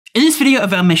In this video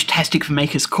of our Meshtastic for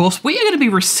Makers course, we are going to be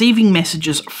receiving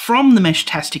messages from the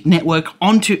Meshtastic network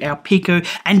onto our Pico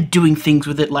and doing things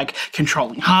with it like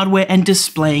controlling hardware and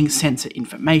displaying sensor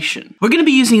information. We're going to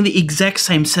be using the exact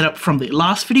same setup from the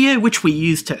last video, which we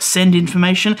used to send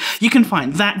information. You can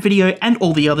find that video and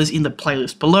all the others in the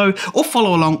playlist below, or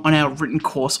follow along on our written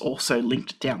course also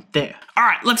linked down there.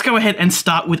 Alright, let's go ahead and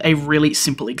start with a really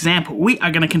simple example. We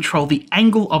are going to control the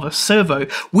angle of a servo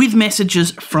with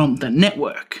messages from the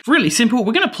network. Really simple,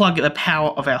 we're going to plug the power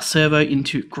of our servo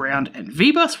into ground and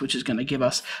VBus, which is going to give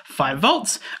us 5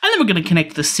 volts, and then we're going to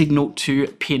connect the signal to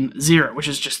pin 0, which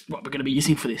is just what we're going to be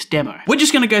using for this demo. We're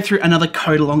just going to go through another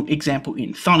code along example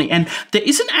in Thonny, and there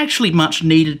isn't actually much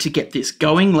needed to get this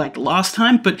going like last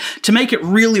time, but to make it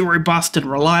really robust and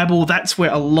reliable, that's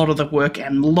where a lot of the work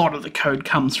and a lot of the code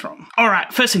comes from.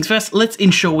 Alright, first things first, let's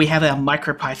ensure we have our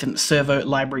MicroPython servo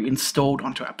library installed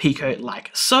onto our Pico like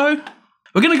so.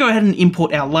 We're going to go ahead and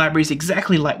import our libraries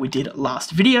exactly like we did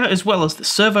last video, as well as the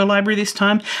servo library this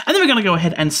time, and then we're going to go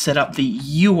ahead and set up the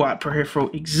UART peripheral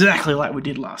exactly like we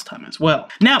did last time as well.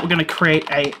 Now we're going to create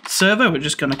a servo, we're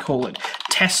just going to call it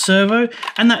test servo,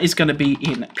 and that is going to be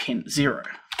in pin 0.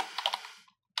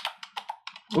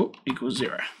 Oh, equals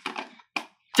 0.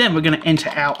 Then we're going to enter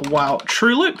our while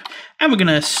true loop, and we're going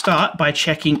to start by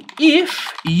checking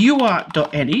if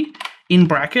UART.any in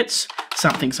brackets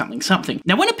something something something.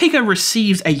 Now when a Pico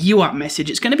receives a UART message,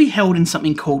 it's going to be held in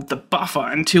something called the buffer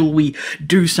until we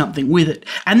do something with it.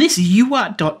 And this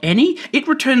UART.any, it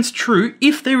returns true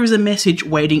if there is a message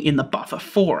waiting in the buffer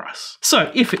for us.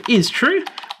 So if it is true,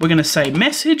 we're going to say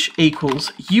message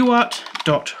equals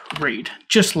UART.read,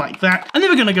 just like that. And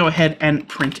then we're going to go ahead and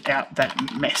print out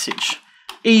that message.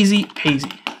 Easy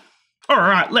peasy.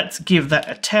 Alright, let's give that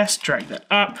a test, drag that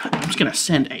up. I'm just going to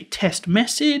send a test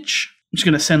message. I'm just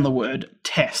going to send the word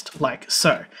test like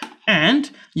so.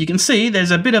 And you can see there's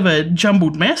a bit of a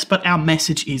jumbled mess, but our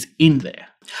message is in there.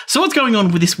 So what's going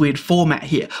on with this weird format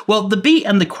here? Well, the B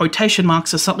and the quotation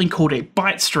marks are something called a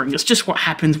byte string. It's just what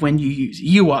happens when you use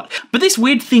UART. But this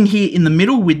weird thing here in the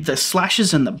middle with the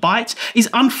slashes and the bytes is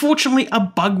unfortunately a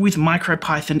bug with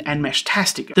MicroPython and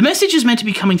Meshtastic. The message is meant to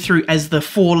be coming through as the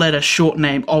 4-letter short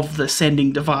name of the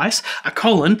sending device, a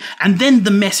colon, and then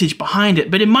the message behind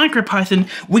it. But in MicroPython,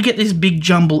 we get this big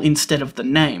jumble instead of the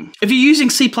name. If you're using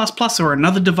C++ or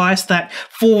another device, that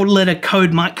 4-letter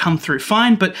code might come through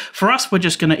fine, but for us, we're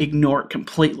just going to ignore it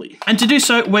completely. And to do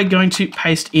so, we're going to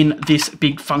paste in this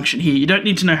big function here. You don't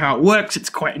need to know how it works,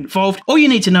 it's quite involved. All you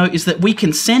need to know is that we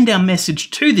can send our message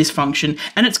to this function,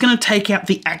 and it's going to take out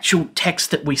the actual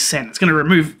text that we send. It's going to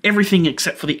remove everything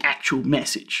except for the actual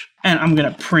message. And I'm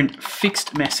going to print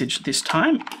fixed message this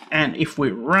time. And if we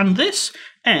run this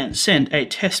and send a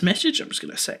test message, I'm just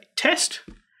going to say test,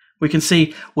 we can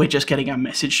see we're just getting our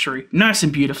message through nice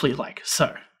and beautifully like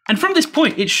so. And from this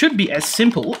point, it should be as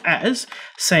simple as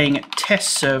saying test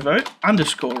servo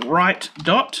underscore write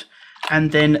dot,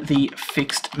 and then the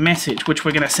fixed message, which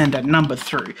we're going to send a number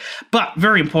through. But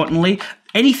very importantly,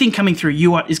 anything coming through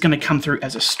UART is going to come through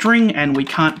as a string, and we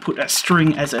can't put a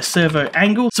string as a servo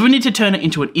angle, so we need to turn it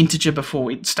into an integer before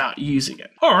we start using it.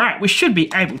 Alright, we should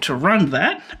be able to run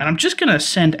that, and I'm just going to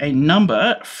send a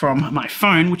number from my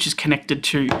phone, which is connected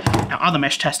to our other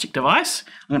Meshtastic device.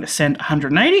 I'm going to send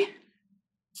 180.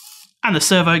 And the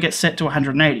servo gets set to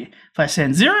 180. If I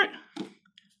send 0,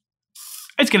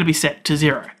 it's going to be set to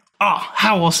 0. Oh,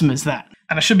 how awesome is that?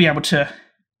 And I should be able to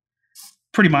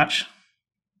pretty much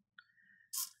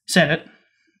set it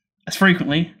as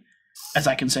frequently as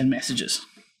I can send messages.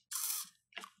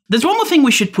 There's one more thing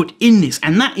we should put in this,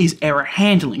 and that is error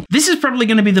handling. This is probably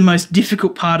going to be the most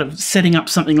difficult part of setting up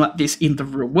something like this in the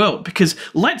real world, because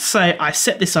let's say I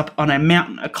set this up on a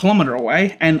mountain a kilometer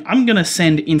away, and I'm going to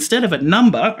send, instead of a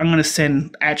number, I'm going to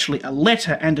send actually a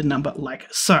letter and a number like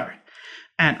so.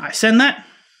 And I send that,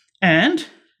 and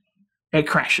it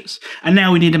crashes. And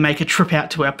now we need to make a trip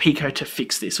out to our Pico to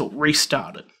fix this or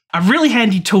restart it. A really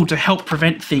handy tool to help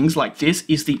prevent things like this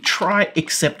is the try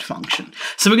except function.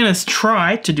 So we're going to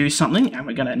try to do something, and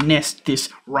we're going to nest this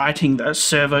writing the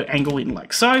servo angle in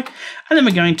like so, and then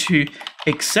we're going to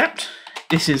accept.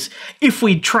 This is if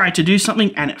we try to do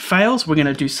something and it fails, we're going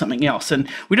to do something else, and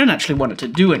we don't actually want it to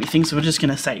do anything, so we're just going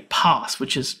to say pass,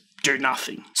 which is do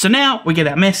nothing. So now we get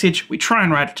our message, we try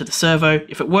and write it to the servo.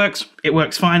 If it works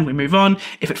fine, we move on.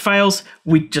 If it fails,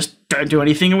 we just don't do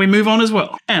anything and we move on as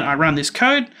well. And I run this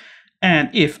code, and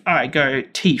if I go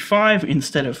T5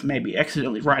 instead of maybe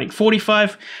accidentally writing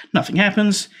 45, nothing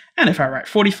happens. And if I write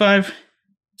 45,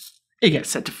 it gets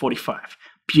set to 45.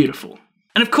 Beautiful.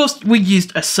 And of course, we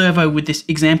used a servo with this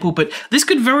example, but this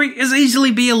could very as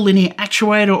easily be a linear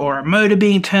actuator or a motor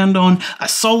being turned on, a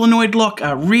solenoid lock,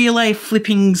 a relay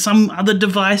flipping some other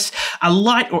device, a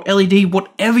light or LED,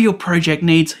 whatever your project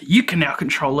needs, you can now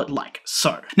control it like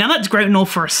so. Now that's great and all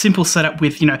for a simple setup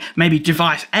with, maybe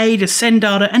device A to send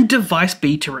data and device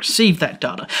B to receive that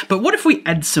data. But what if we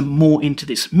add some more into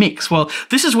this mix? Well,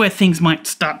 this is where things might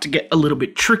start to get a little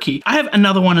bit tricky. I have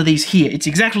another one of these here. It's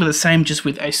exactly the same, just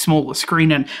with a smaller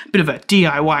screen and a bit of a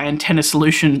DIY antenna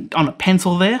solution on a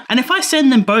pencil there. And if I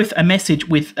send them both a message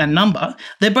with a number,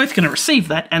 they're both going to receive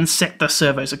that and set the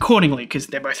servos accordingly because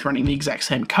they're both running the exact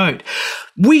same code.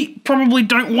 We probably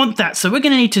don't want that, so we're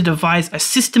going to need to devise a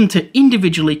system to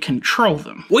individually control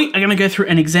them. We are going to go through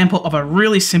an example of a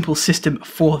really simple system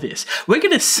for this. We're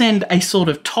going to send a sort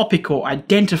of topic or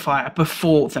identifier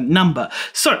before the number.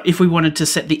 So if we wanted to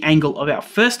set the angle of our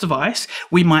first device,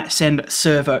 we might send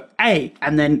servo A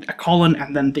and then a colon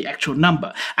and then the actual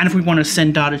number. And if we want to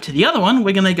send data to the other one,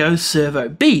 we're going to go servo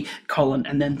B, colon,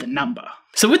 and then the number.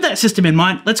 So with that system in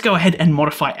mind, let's go ahead and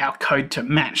modify our code to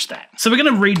match that. So we're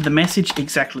going to read the message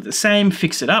exactly the same,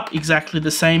 fix it up exactly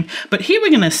the same, but here we're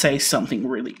going to say something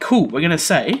really cool. We're going to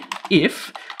say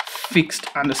if fixed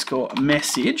underscore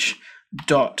message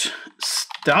dot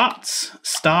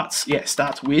starts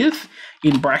with,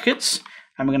 in brackets,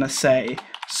 and we're going to say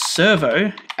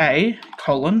servo A,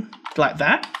 colon, like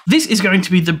that. This is going to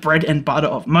be the bread and butter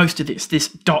of most of this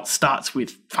dot starts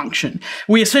with function.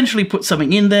 We essentially put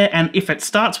something in there, and if it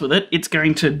starts with it, it's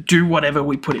going to do whatever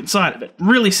we put inside of it.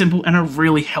 Really simple and a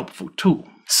really helpful tool.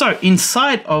 So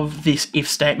inside of this if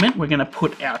statement, we're going to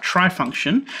put our try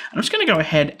function, and I'm just going to go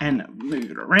ahead and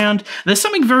move it around. There's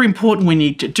something very important we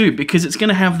need to do because it's going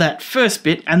to have that first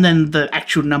bit and then the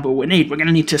actual number we need. We're going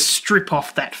to need to strip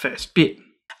off that first bit.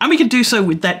 And we can do so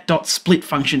with that dot split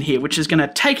function here, which is going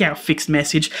to take our fixed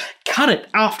message, cut it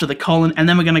after the colon, and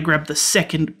then we're going to grab the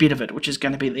second bit of it, which is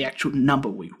going to be the actual number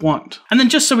we want. And then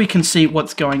just so we can see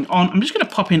what's going on, I'm just going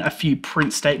to pop in a few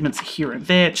print statements here and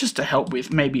there, just to help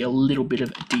with maybe a little bit of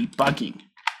debugging.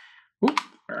 Ooh,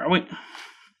 where are we?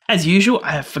 As usual,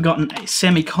 I have forgotten a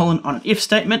semicolon on an if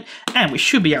statement, and we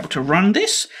should be able to run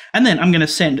this. And then I'm going to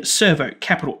send servo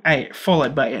capital A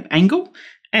followed by an angle,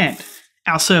 and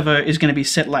our servo is going to be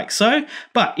set like so,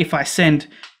 but if I send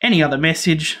any other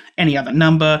message, any other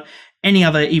number, any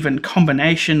other even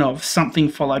combination of something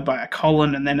followed by a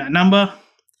colon and then a number,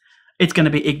 it's going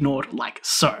to be ignored like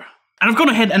so. And I've gone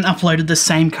ahead and uploaded the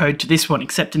same code to this one,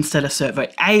 except instead of servo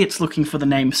A, it's looking for the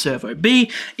name servo B.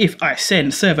 If I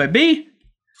send servo B,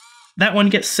 that one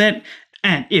gets sent,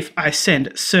 and if I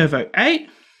send servo A,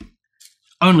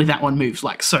 only that one moves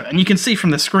like so. And you can see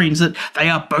from the screens that they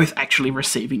are both actually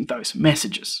receiving those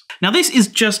messages. Now this is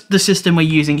just the system we're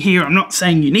using here. I'm not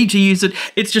saying you need to use it.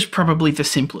 It's just probably the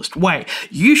simplest way.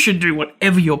 You should do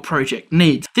whatever your project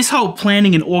needs. This whole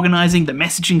planning and organizing the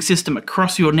messaging system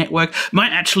across your network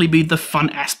might actually be the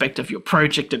fun aspect of your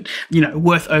project and,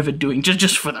 worth overdoing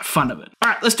just for the fun of it.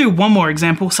 All right, let's do one more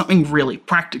example, something really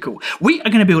practical. We are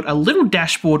going to build a little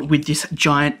dashboard with this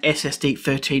giant SSD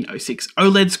 1306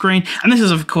 OLED screen, and this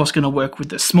is of course going to work with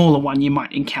the smaller one you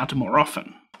might encounter more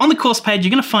often. On the course page,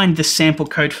 you're going to find the sample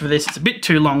code for this. It's a bit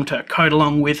too long to code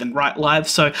along with and write live,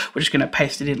 so we're just going to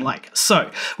paste it in like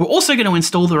so. We're also going to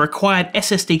install the required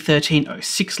SSD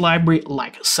 1306 library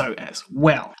like so as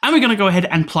well. And we're going to go ahead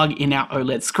and plug in our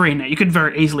OLED screen. Now, you could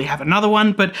very easily have another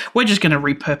one, but we're just going to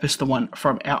repurpose the one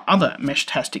from our other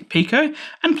Meshtastic Pico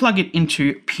and plug it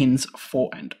into pins 4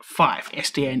 and 5,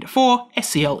 SDA into 4,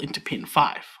 SCL into pin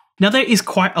 5. Now there is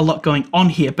quite a lot going on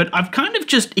here, but I've kind of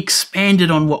just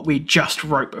expanded on what we just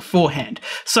wrote beforehand.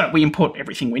 So we import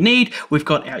everything we need, we've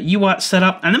got our UART set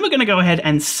up, and then we're going to go ahead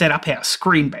and set up our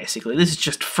screen basically. This is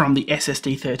just from the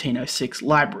SSD 1306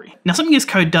 library. Now something this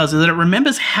code does is that it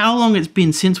remembers how long it's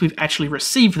been since we've actually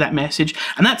received that message,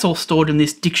 and that's all stored in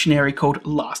this dictionary called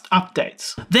last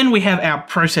updates. Then we have our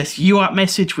process UART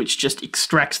message, which just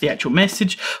extracts the actual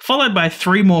message, followed by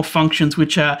 3 more functions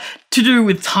which are to do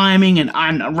with timing and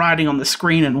writing on the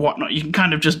screen and whatnot. You can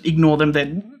kind of just ignore them.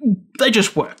 They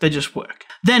just work.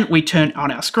 Then we turn on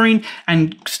our screen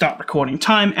and start recording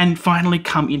time and finally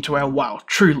come into our while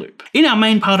true loop. In our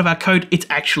main part of our code, it's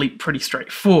actually pretty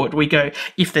straightforward. We go,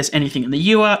 if there's anything in the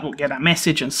UART, we'll get our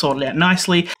message and sort it out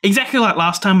nicely. Exactly like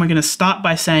last time, we're going to start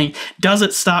by saying, does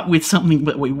it start with something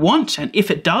that we want? And if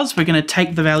it does, we're going to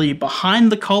take the value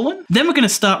behind the colon. Then we're going to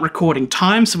start recording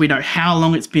time so we know how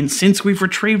long it's been since we've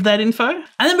retrieved that info. And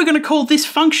then we're going to call this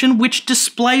function which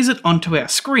displays it onto our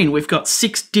screen. We've got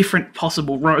 6 different different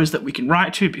possible rows that we can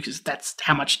write to, because that's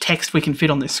how much text we can fit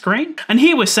on this screen. And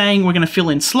here we're saying we're going to fill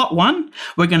in slot 1.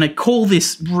 We're going to call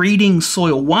this reading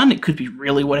soil 1. It could be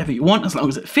really whatever you want as long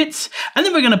as it fits. And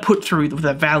then we're going to put through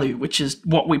the value, which is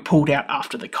what we pulled out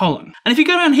after the colon. And if you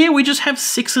go down here, we just have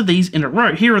 6 of these in a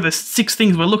row. Here are the 6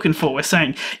 things we're looking for. We're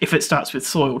saying if it starts with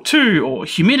soil 2 or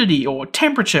humidity or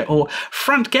temperature or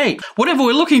front gate, whatever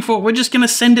we're looking for, we're just going to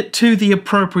send it to the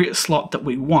appropriate slot that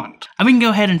we want. And we can go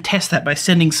ahead and test that by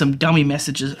sending some dummy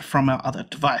messages from our other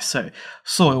device. So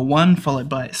soil 1 followed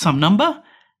by some number,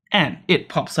 and it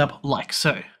pops up like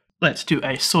so. Let's do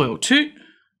a soil 2,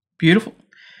 beautiful,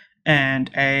 and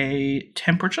a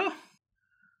temperature,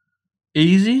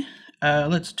 easy.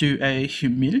 Let's do a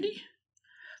humidity.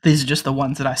 These are just the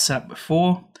ones that I set up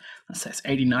before. Let's say it's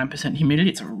 89% humidity.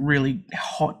 It's a really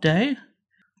hot day.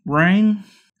 Rain,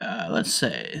 let's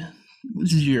say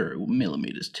 0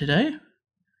 millimeters today.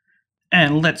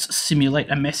 And let's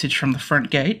simulate a message from the front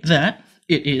gate that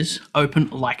it is open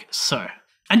like so.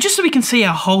 And just so we can see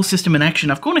our whole system in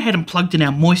action, I've gone ahead and plugged in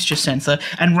our moisture sensor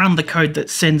and run the code that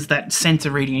sends that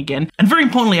sensor reading again. And very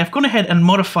importantly, I've gone ahead and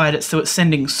modified it so it's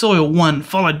sending soil 1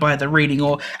 followed by the reading,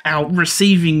 or our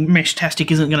receiving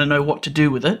Meshtastic isn't going to know what to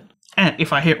do with it. And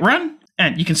if I hit run,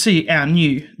 and you can see our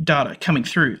new data coming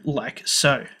through like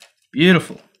so.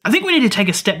 Beautiful. I think we need to take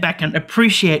a step back and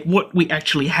appreciate what we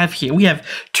actually have here. We have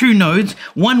 2 nodes,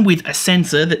 one with a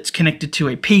sensor that's connected to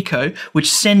a Pico,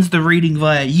 which sends the reading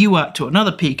via UART to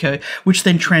another Pico, which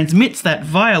then transmits that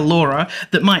via LoRa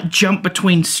that might jump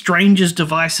between strangers'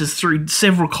 devices through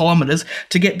several kilometers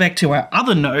to get back to our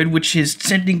other node, which is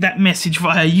sending that message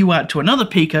via UART to another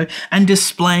Pico and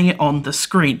displaying it on the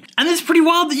screen. And it's pretty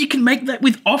wild that you can make that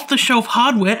with off-the-shelf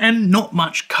hardware and not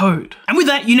much code. And with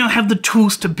that, you now have the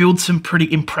tools to build some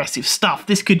pretty impressive stuff.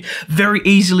 This could very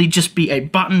easily just be a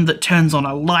button that turns on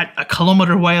a light a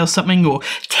kilometer away or something, or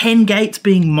 10 gates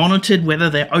being monitored, whether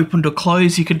they're opened or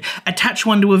closed. You could attach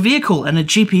one to a vehicle and a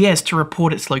GPS to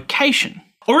report its location.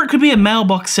 Or it could be a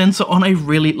mailbox sensor on a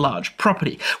really large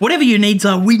property. Whatever your needs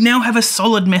are, we now have a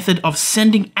solid method of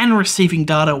sending and receiving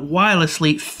data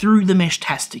wirelessly through the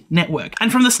Meshtastic network.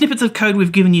 And from the snippets of code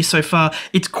we've given you so far,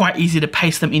 it's quite easy to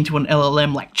paste them into an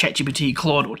LLM like ChatGPT,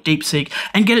 Claude, or DeepSeek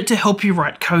and get it to help you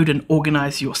write code and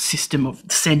organize your system of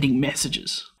sending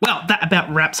messages. Well, that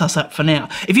about wraps us up for now.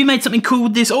 If you made something cool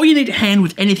with this, or you need a hand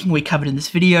with anything we covered in this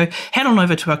video, head on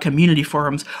over to our community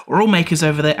forums. We're all makers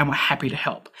over there and we're happy to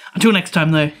help. Until next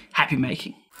time though, happy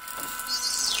making.